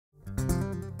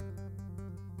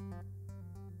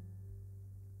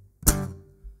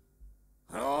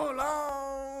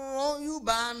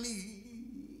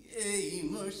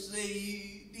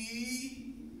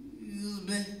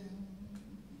Mercedes-Benz.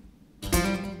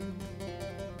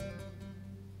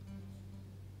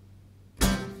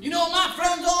 You know my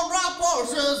friends all drive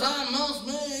Porsches, I must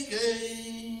make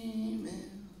amends.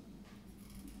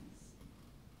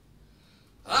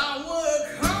 I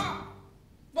work hard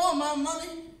for my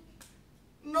money,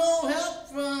 no help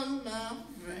from my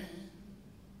friends.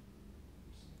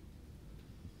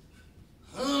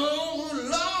 Oh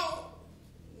Lord,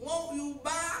 won't you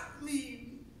buy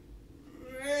me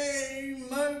a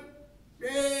Mercedes?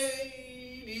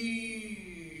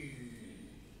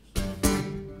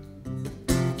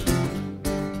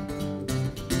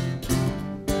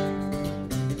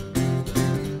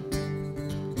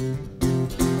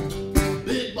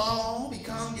 Big Bob, he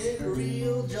can't get a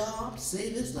real job to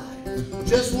save his life.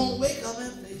 Just won't wake up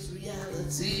and face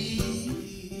reality.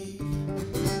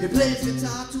 He plays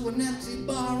guitar to an empty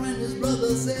bar and his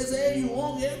brother says, hey, you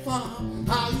won't get far.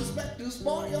 How you expect to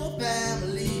support your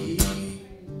family?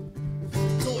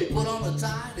 So he put on a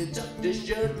tie, he tucked his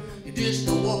shirt, he dished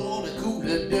the wall and cooled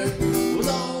the dirt with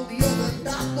all the other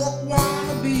doc folk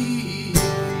wanna be.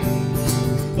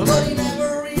 But he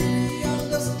never really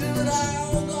understood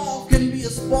how golf can be a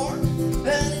sport.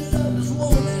 And he loved his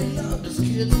woman and he loved his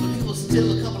kids, but he was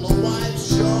still a couple of wives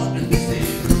short. And he said,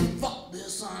 fuck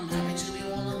this, I'm happy to be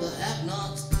one of the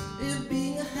have-nots. If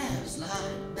being a have's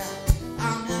like that,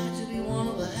 I'm happy to be one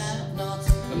of the have-nots.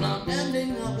 I'm not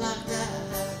ending up like that.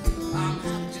 I'm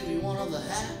happy to be one of the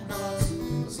have-nots.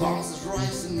 As long as there's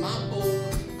rice in my bowl,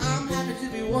 I'm happy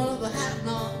to be one of the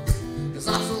have-nots. 'Cause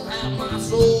I still have my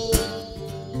soul.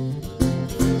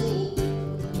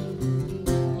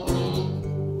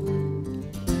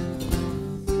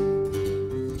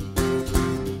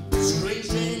 Strange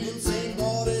train, insane,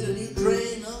 boarded a new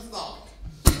train of thought,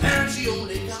 and she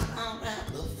only got out at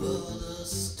the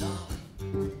furthest stop.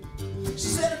 She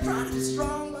said, I tried to be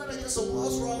strong, but I guess I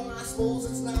was wrong. I suppose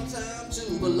it's now time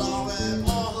to belong. And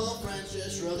all her friends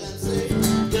just shrug and say,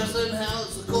 guess in hell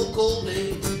it's a cold, cold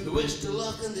day. They wished her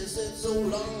luck and they said so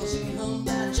long. She hummed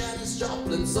that Janis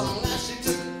Joplin song as she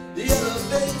took the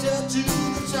elevator to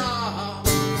the top.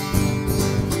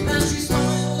 And she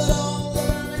smiled at all the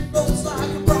running folks like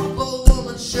a proper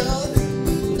woman should.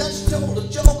 Then she told a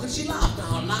joke and she laughed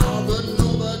out loud, but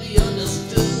nobody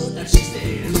understood. And she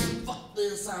said, fuck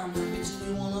this, I'm happy to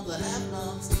be one of the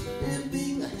have-nots. If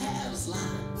being a have's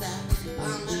like that,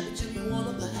 I'm happy to be one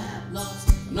of the have-nots.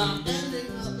 I'm not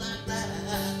ending up like that.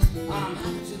 I'm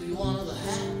happy to be one of the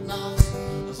have-nots.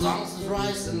 As long as there's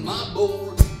rice in my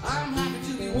bowl, I'm happy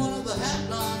to be one of the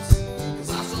have-nots. 'Cause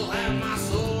I still have my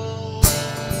soul.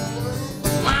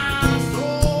 My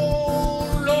soul,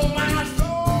 oh my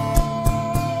soul.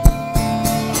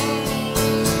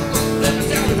 Let me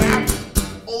tell you about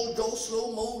old Joe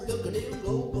Slow-Mo. Look at him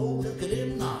go, go, look at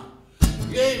him now.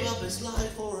 Gave up his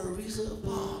life for a reserve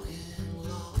parking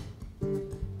lot.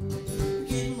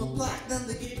 Gave him a plaque, then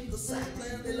they gave him the sack,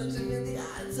 then they looked him in the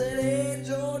eye and said, hey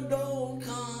Joe, don't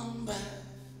come back.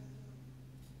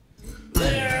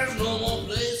 There's no more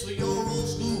place for your old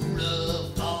school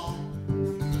of thought.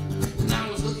 Now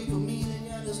he's looking for meaning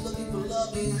and he's looking for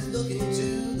love. He's looking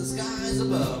to the skies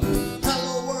above.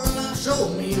 Hello world, now show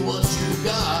me what you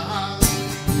got.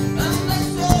 And they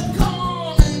said, come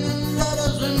on in and let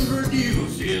us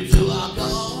introduce you to our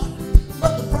God.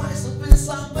 But the price of his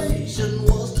salvation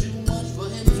was too much for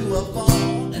him to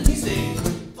afford. And he said,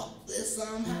 fuck this,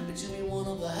 I'm happy to be one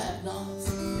of the have-nots.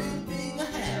 If being a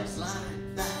have's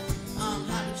like that, I'm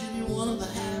happy to be one of the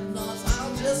have-nots.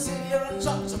 I'll just sit here and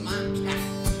talk to my cat.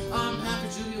 I'm happy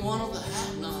to be one of the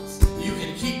have-nots. You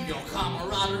can keep your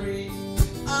camaraderie.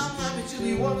 I'm happy to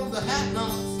be one of the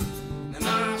have-nots. And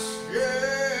I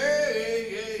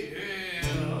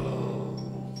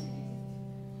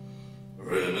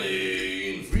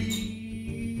remain free.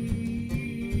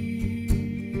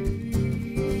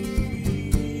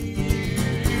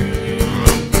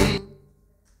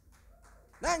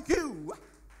 Thank you.